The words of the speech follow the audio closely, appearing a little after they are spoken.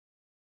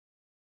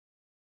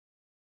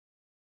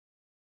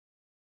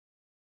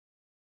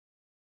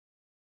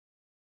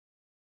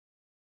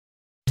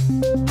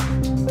Ka'u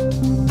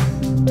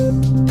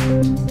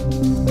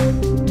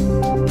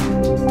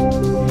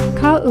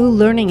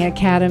Learning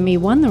Academy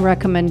won the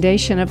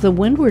recommendation of the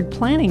Windward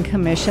Planning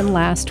Commission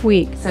last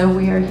week. So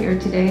we are here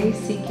today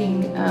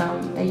seeking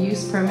a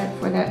use permit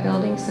for that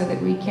building so that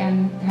we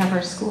can have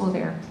our school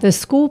there. The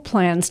school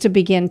plans to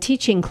begin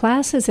teaching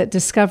classes at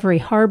Discovery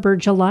Harbor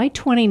July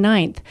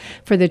 29th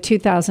for the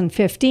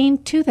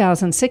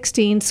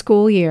 2015-2016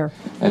 school year.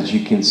 As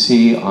you can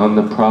see on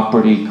the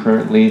property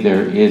currently,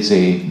 there is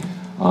a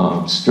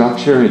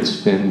structure. It's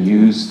been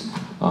used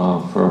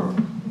for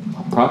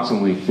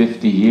approximately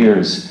 50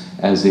 years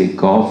as a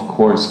golf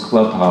course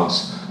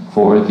clubhouse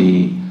for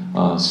the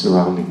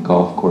surrounding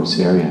golf course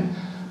area.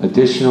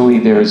 Additionally,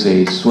 there's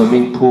a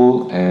swimming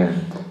pool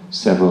and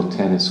several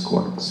tennis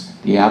courts.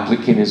 The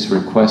applicant is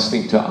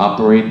requesting to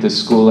operate the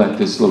school at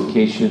this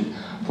location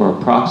for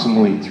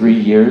approximately 3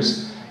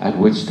 years, at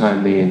which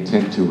time they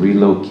intend to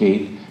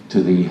relocate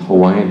to the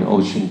Hawaiian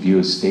Ocean View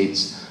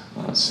Estates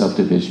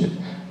subdivision.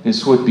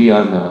 This would be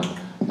on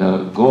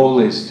the goal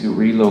is to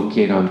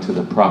relocate onto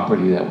the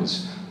property that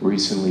was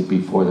recently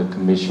before the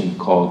commission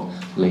called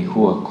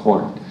Lehua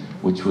Court,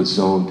 which was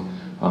zoned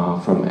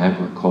from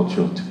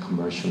agricultural to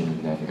commercial in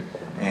that area.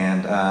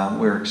 And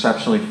we're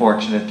exceptionally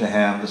fortunate to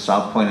have the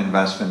South Point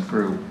Investment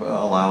Group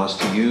allow us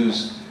to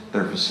use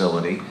their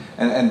facility.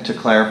 And to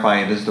clarify,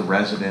 it is the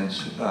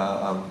residents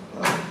of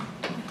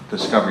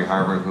Discovery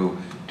Harbor who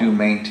do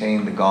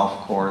maintain the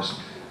golf course.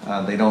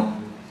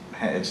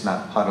 It's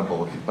not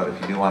puttable, but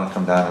if you do want to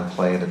come down and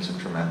play it, it's a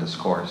tremendous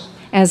course.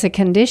 As a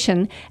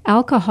condition,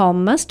 alcohol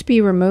must be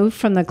removed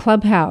from the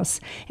clubhouse,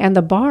 and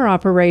the bar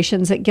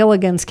operations at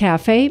Gilligan's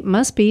Cafe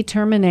must be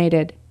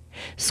terminated.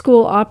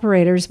 School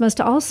operators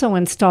must also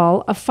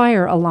install a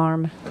fire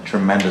alarm. A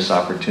tremendous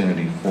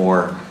opportunity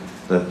for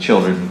the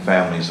children and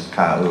families of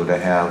Ka'u to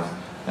have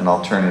an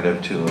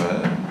alternative to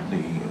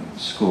the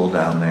school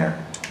down there.